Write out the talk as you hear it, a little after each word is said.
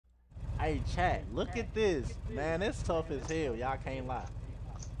Hey, chat, look at this. Man, it's tough as hell. Y'all can't lie.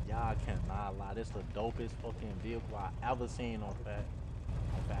 Y'all cannot lie. This the dopest fucking vehicle I ever seen on FiveM.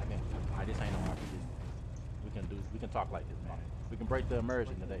 Alright, this ain't no RPG. We can talk like this, man. We can break the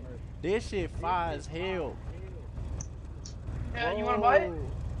immersion today. This shit fire as hell. Yeah, you wanna buy it?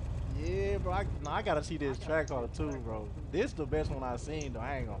 Yeah, bro. I gotta see this track car too, bro. This the best one I seen though.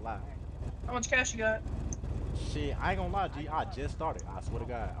 I ain't gonna lie. How much cash you got? Shit, I ain't gonna lie, G. I just started. I swear to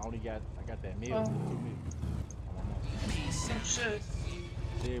God, I got that meal, 2 meal. On my mom. Oh shit.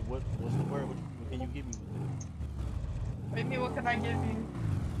 Shit, what's the word? What can you give me with this? Maybe what can I give you?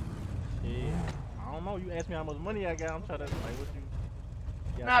 Shit, I don't know. You asked me how much money I got. I'm trying to like what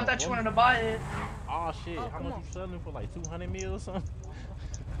you. Nah, I thought you wanted to buy it. Oh shit, how much you selling for? Like 200 mil or something?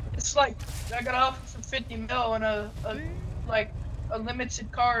 It's like I got off for 50 mil and a like a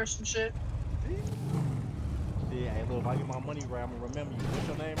limited car or some shit. Yeah, hey, look, if I get my money right, I'm gonna remember you. What's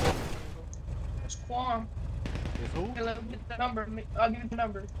your name, bro? It's Quan. It's who? Hey, let me get the number. I'll give you the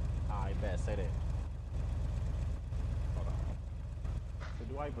number. Alright, bet. Say that. Hold on. So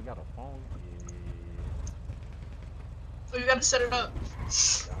do I even got a phone? Yeah. So you gotta set it up.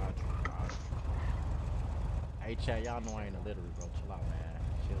 God. Hey, chat, y'all know I ain't illiterate, bro. Chill out, man.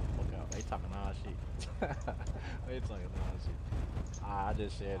 Chill the fuck out. They talking all shit. They talking all shit. I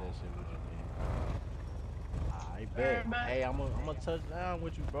just shared that shit with you, man. I bet. Hey, I'm gonna touch down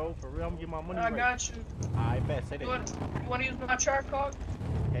with you, bro. For real, I'm gonna get my money I right. got you. I bet. Say that. You wanna use my chart card?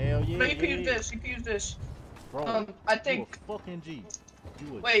 Hell yeah. No, you can use this. You can use this. Bro, I think. You a fucking G.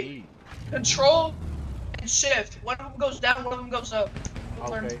 You a Wait. G. Control and shift. One of them goes down. One of them goes up.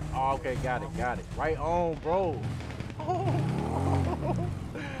 Okay. Oh, okay. Got it. Right on, bro.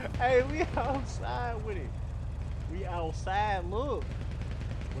 Hey, we outside with it. We outside. Look.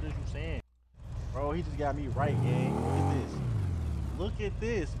 What is you saying? Bro, he just got me right, gang. Look at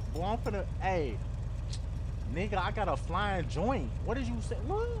this. Boy, I'm finna. Hey, nigga, I got a flying joint. What did you say?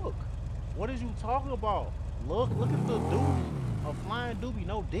 Look. What is you talking about? Look at the doobie. A flying doobie.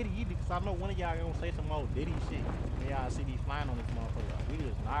 No Diddy either, because I know one of y'all gonna say some old Diddy shit. When y'all see me flying on this motherfucker. We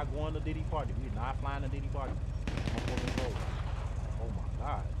is not going to Diddy party. We not flying to Diddy party. Oh my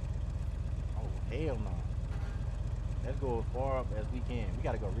God. Oh, hell no. Let's go as far up as we can. We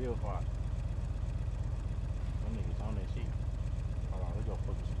gotta go real far. Them niggas on that shit. Hold on, let's go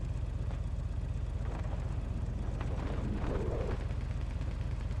focus.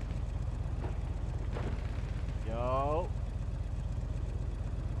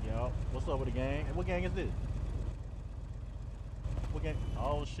 Yo, what's up with the gang? What gang is this? What gang?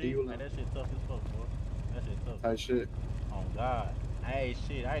 Oh shit, hey, that shit tough as fuck, boy. That shit tough. That shit. Oh God. Hey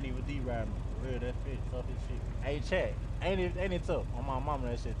shit, I ain't even D-riding. For real, that shit tough as shit. Hey chat, ain't it tough? On my mama,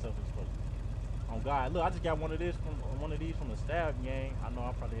 that shit tough as fuck. Oh God, look, I just got one of these from the staff gang. I know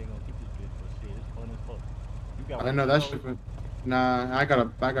I probably ain't gonna keep this bitch, but shit, it's fun as fuck. You got? I know that shit. Nah, I got a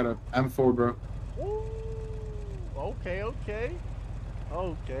M4, bro. Ooh, okay.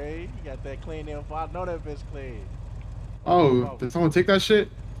 You got that clean M4. I know that bitch clean. Oh, did someone take that shit?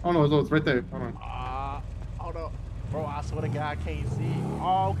 Oh no, it's right there. Hold on. Hold up. Bro, I swear to God, I can't see it.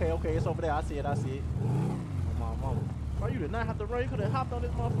 Oh, okay, it's over there. I see it. Oh, my mama. Bro, you did not have to run. You could have hopped on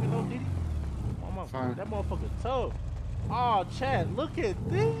this motherfucker, no Diddy. Fine. That motherfucker tough. Oh, Chad, look at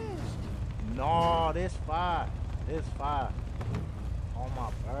this. No, this fire. Oh,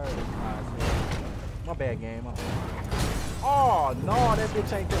 my bird. My bad game. Oh, no, that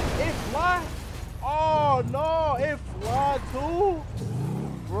bitch ain't there. It fly? Oh, no, it fly too?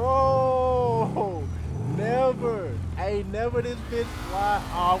 Bro, never. Hey, never this bitch fly.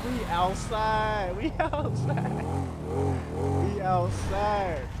 Oh, we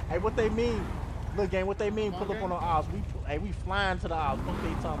outside. Hey, what they mean? Look, gang, what they mean? Pull up on the odds. We flying to the odds. What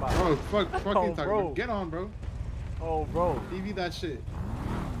they talking about? Bro, fuck you talking about. Get on, bro. Oh, bro. TV that shit.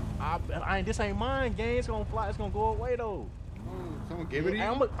 This ain't mine, gang. It's gonna fly. It's gonna go away though. Oh, someone gave it to you?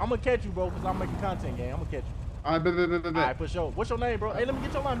 I'm gonna catch you, bro, because I'm making content, gang. I'm gonna catch you. Alright, bet. Alright, for sure. What's your name, bro? Hey, let me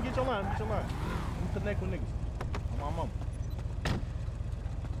get your line. Let me connect with niggas. On my mama.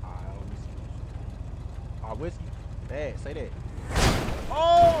 Alright, let me see. Oh, whiskey. Bad. Say that.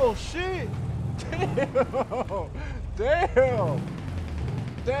 Oh, shit.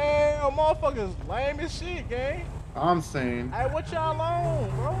 Damn, motherfuckers lame as shit, gang. I'm saying. Hey, what y'all on,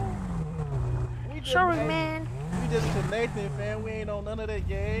 bro? Sorry, man. We just connecting, fam. We ain't on none of that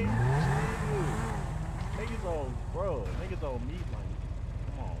game. Niggas on meat like.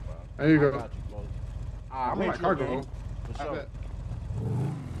 Come on, bro. There you go. I got you, bro. I'm my cargo. For sure. That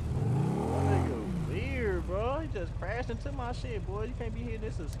nigga weird, bro. He just crashed into my shit, boy. You can't be hitting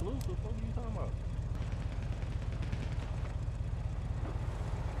this exclusive. What are you talking about?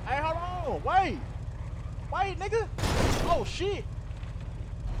 Hey, hold on. Damn, wait. Wait, nigga. Oh, shit.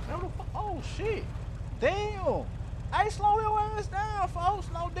 Oh, shit. Damn. Hey, slow your ass down, folks.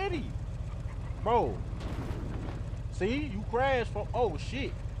 No diddy. Bro. See, you crashed for. Oh,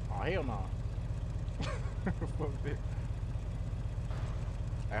 shit. Oh, hell no. Fuck this.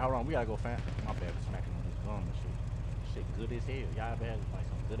 Hey, hold on. We gotta go find. My bad. Smacking on this gum and shit. Shit good as hell. Y'all ever had like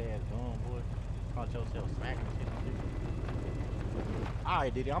some good ass gum, boy? Caught yourself smacking shit on this.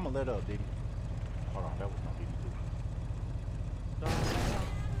 Alright, Diddy. I'm gonna let up, Diddy. Hold on. That was no Diddy, too.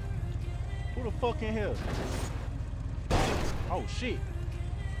 Who the fuck in here? Oh, shit.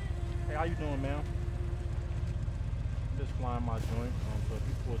 Hey, how you doing, man? Just flying my joint. So if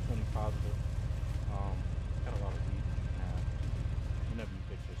you 420 positive, got a lot of weed whenever you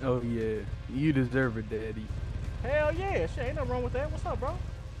fix your shit. Oh yeah, you deserve it, Daddy. Hell yeah, shit, ain't nothing wrong with that. What's up, bro?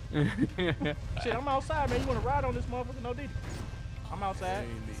 Shit, I'm outside, man. You wanna ride on this motherfucker? No, did you? I'm outside.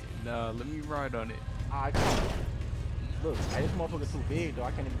 Nah, let me ride on it. Alright, come on. Look, hey, this motherfucker too big, though.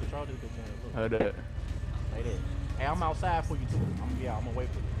 I can't even control this bitch. Look. Hold up. Like that. Hey, I'm outside for you too. I'm gonna wait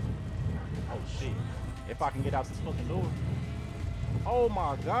for you. Oh shit. If I can get out this fucking door. Oh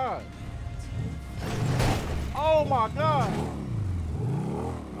my god. Oh my god.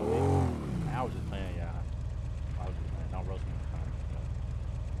 Oh, I was just playing, y'all. I was just playing. Don't roast me.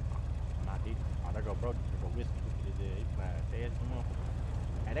 I'm not deep. Oh, there go bro. There go whiskey. He's playing. There's some motherfucker.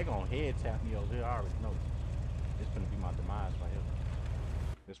 And they gonna head tap me over here. I already know. This gonna be my demise right here.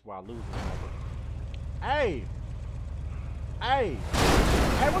 This is why I lose this motherfucker. Hey! Hey!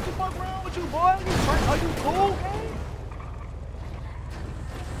 Hey, what the fuck wrong with you, boy? Are you cool, man?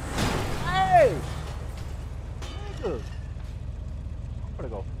 Hey! Nigga! I'm gonna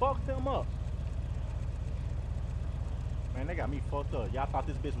go fuck them up. Man, they got me fucked up. Y'all thought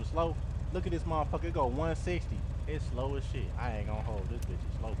this bitch was slow? Look at this motherfucker, it go 160. It's slow as shit. I ain't gonna hold this bitch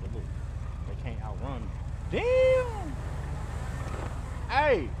is slow, but look. They can't outrun me. Damn!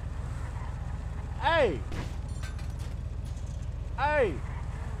 Hey! Hey! Hey!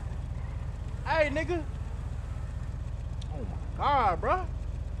 Hey, nigga! Oh my god, bro!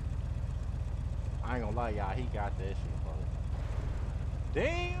 I ain't gonna lie, y'all. He got that shit, bro.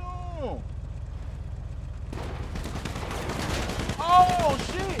 Damn! Oh,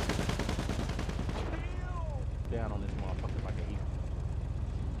 shit! Damn! Down on this motherfucker like an eagle.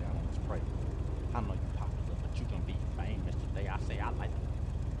 Down on this prey. I know you popular, but you gonna be famous today. I say I like it.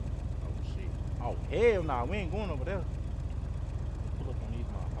 Oh, shit. Oh, hell nah. We ain't going over there. Pull up on these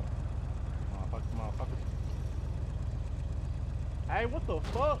motherfuckers. Hey, what the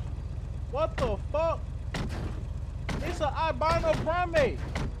fuck? What the fuck? It's an albino primate.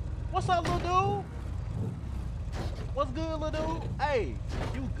 What's up, little dude? What's good, little dude? Hey,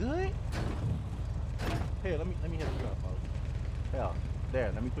 you good? Here, let me help you out, folks. Hell,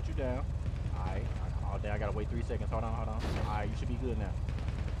 there, let me put you down. Alright. Oh, damn, I gotta wait 3 seconds. Hold on. Alright, you should be good now.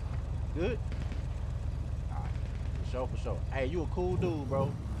 Good? Alright, for sure. Hey, you a cool dude,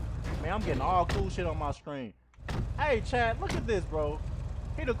 bro. Man, I'm getting all cool shit on my screen. Hey, Chad, look at this, bro.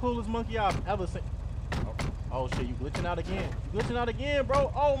 He the coolest monkey I've ever seen. Oh shit, you glitching out again.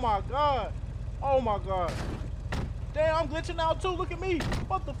 Bro. Oh my god. Damn, I'm glitching out too. Look at me.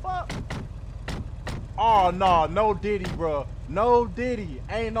 What the fuck? Oh, no Diddy, bro. No Diddy.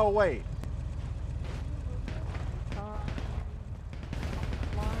 Ain't no way.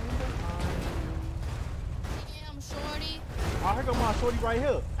 Damn, shorty. Oh, here go my shorty right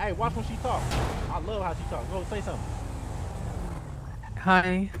here. Hey, watch when she talk. I love how she talk. Go say something.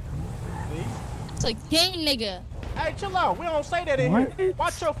 Hi. See? It's a gay nigga. Hey, chill out. We don't say that in here.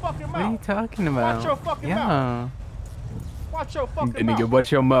 Watch your fucking mouth. What are you talking about? Watch your fucking mouth. Watch your fucking mouth. Nigga,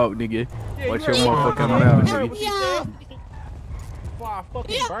 watch your mouth, nigga. Yeah, watch you your heard motherfucking what mouth, you heard what nigga. she said? Before I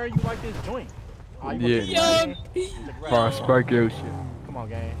fucking burn you like this joint. Oh, you Yeah. Before I spark your shit. Come on,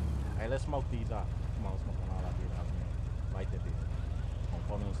 gang. Hey, let's smoke these out. Come on, smoke on all our beers out, man. Light that bitch. On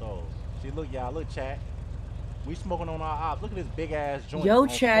phone and souls. See, look, y'all. Look, chat. We smoking on our ops. Look at this big ass joint. Yo,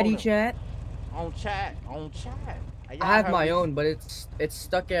 chatty chat. On chat. Hey, I have my own, but it's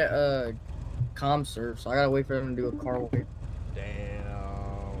stuck at ComServe, so I gotta wait for them to do a car wait. Damn.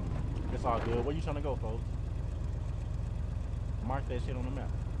 It's all good. Where you trying to go, folks? Mark that shit on the map.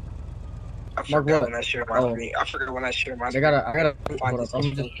 I forgot when I shared my screen. I forgot when I shared my screen. I gotta hold up.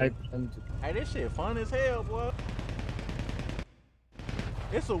 I'm just typing. Hey, this shit fun as hell, boy.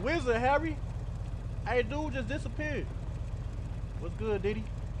 It's a wizard, Harry. Hey, dude just disappeared. What's good, Diddy?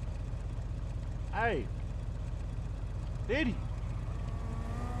 Hey. Diddy.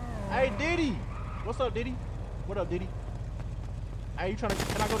 Hey, Diddy. What's up, Diddy? What up, Diddy? Hey, you trying to,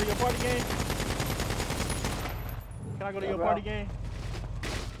 can I go to your party game? Can I go to your party game?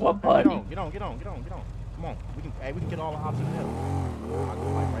 What party? Get on. Come on. We can kill all the ops in the hell. I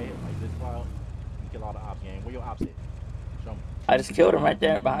go like right here, like this cloud. We can kill all the ops, gang. Where your ops at? Show me. I just killed him right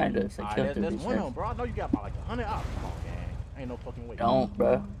there behind us. I killed him. That's one of them, bro. I know you got about like 100 ops. Come on, gang. Ain't no fucking way. Don't,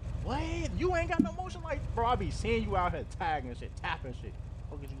 bro. What? You ain't got no motion like, bro. I be seeing you out here tagging shit, tapping shit.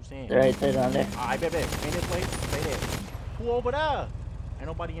 What is you saying? They're right there down there. Alright, bet. Ain't this place? Stay there. Who over there? Ain't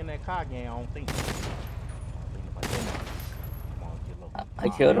nobody in that car, gang. I don't think. I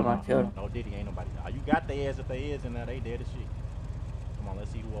killed him. No, Diddy, ain't nobody. You got their ass if they is, and they dead as shit. Come on,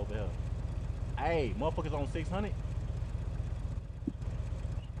 let's see who over here. Hey, motherfuckers on 600.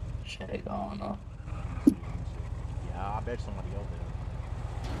 Shit going on. Yeah, I bet somebody over there.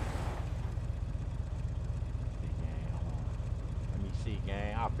 Let me see,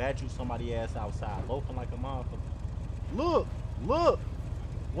 gang. I bet you somebody ass outside, loafing like a motherfucker. Look.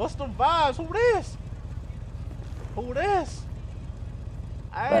 What's the vibes? Who this?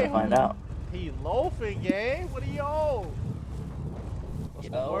 Better find out. He loafing, gang. What are you on? What's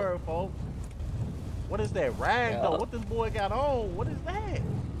the word, folks? What is that rag though? What this boy got on? What is that?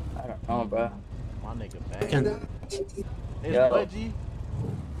 I don't know, bro. My nigga bad. It's wet, G.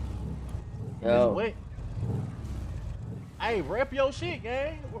 Yo. It's wet. Hey, rep your shit,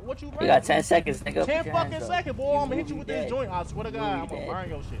 gang. What you rep? We got 10 seconds, nigga. 10 fucking seconds, boy. I'm gonna hit you with this joint. I swear to God, I'm gonna burn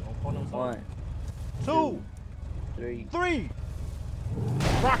your shit. On 1, 2, 3.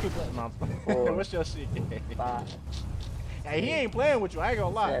 Rocket button. 4. What's your shit? 5. Hey, he ain't playing with you. I ain't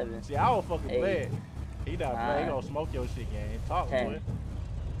gonna lie. 7, See, I don't fucking 8, play. He not playing. He 9, gonna smoke your shit, gang. Talk, 10. boy.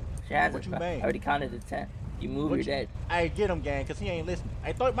 What you bang? I already counted to 10. You move, you're dead. Hey, get him, gang, cause he ain't listening.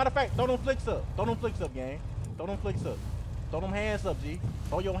 Hey, matter of fact, throw them flicks up. Throw them flicks up, gang. Throw them flicks up. Throw them hands up, G.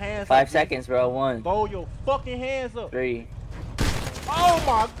 Throw your hands up. 5 seconds, bro. 1. Throw your fucking hands up. 3. Oh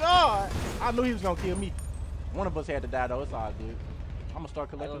my God! I knew he was gonna kill me. One of us had to die though. It's all good. I'm gonna start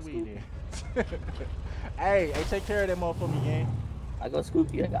collecting weed then. hey, take care of that motherfucker, gang. I go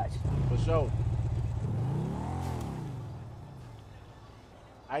scoop you. I got you. For sure.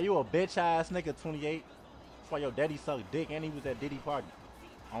 Are you a bitch ass nigga? 28. That's why your daddy sucked dick and he was at Diddy party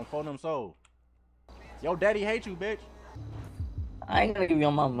on Phone Them Soul. Your daddy hate you, bitch. I ain't gonna give you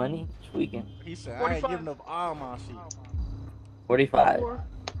all my money. Tweaking. He said, 45. I ain't giving up all my shit. 45.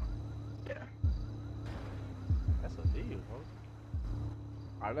 Yeah. That's a deal, bro.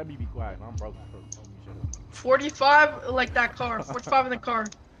 Alright, let me be quiet. I'm broke. 45, like that car. 45 in the car.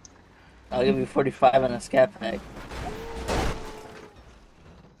 I'll give you 45 on a scat pack.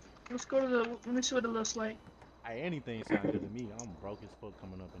 Let's go to the. Let me see what it looks like. Hey, anything sounds good to me. I'm broke as fuck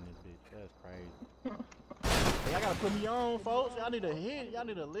coming up in this bitch. That's crazy. Hey, y'all gotta put me on, folks. Y'all need a hit. Y'all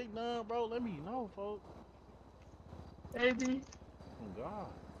need a lick down, bro. Let me know, folks. Maybe. Oh God.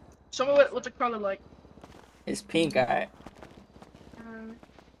 Show me what's the color like. It's pink, alright.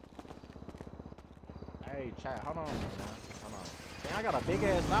 Hey, chat, hold on, man. Hold on. Man, I got a big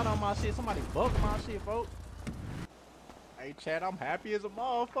ass knot on my shit. Somebody bucked my shit, folks. Hey, chat, I'm happy as a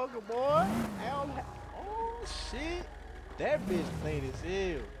motherfucker, boy. Hey, oh shit, that bitch clean as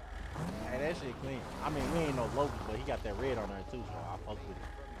hell. Hey, that shit clean. I mean, we ain't no local, but he got that red on there too, so I fuck with it.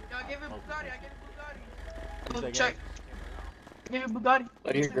 Yeah, I gave him Bugatti. What's that, check. Give him Bugatti.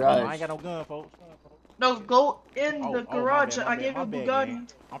 What is your garage? I ain't got no gun, folks. No, go in the garage. My bad, I gave you Bugatti. Gang.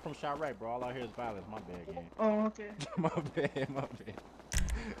 I'm from Chirac, bro. All I hear is violence. My bad, gang. Oh, okay. my bad.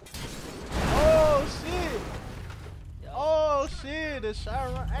 Oh shit! Oh shit! The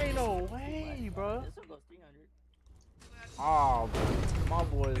Chirac ain't no way, bro. Oh, bro. My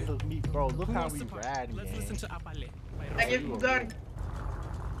boy hooked me, bro. Look how we riding, gang. I gave you Bugatti.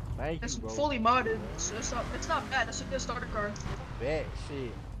 Thank It's you, bro. fully modded, so it's not bad. That's a good starter car. Bet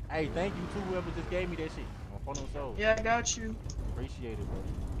shit. Hey, thank you to whoever just gave me that shit. On Phone Them Soul. Yeah, I got you. Appreciate it, bro.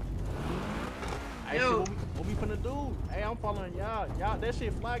 Hey, Yo. shit, what we finna do? Hey, I'm following y'all. Y'all, that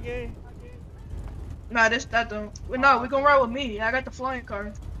shit fly game? Nah, that don't. No, we gonna ride with me. I got the flying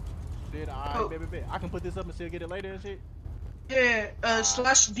car. Shit, alright, baby. I can put this up and still get it later and shit? Yeah,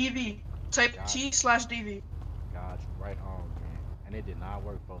 /DV. Type T/DV. Got you, right on, man. And it did not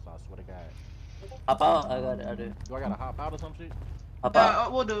work, folks. I swear to God. Hop out. I got it. I do. Do I gotta hop out or some shit? Hop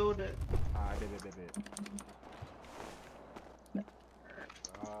out. We'll do it. Alright, baby.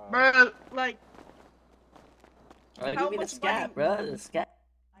 Bro, like. Give me the scat, bro. The scat.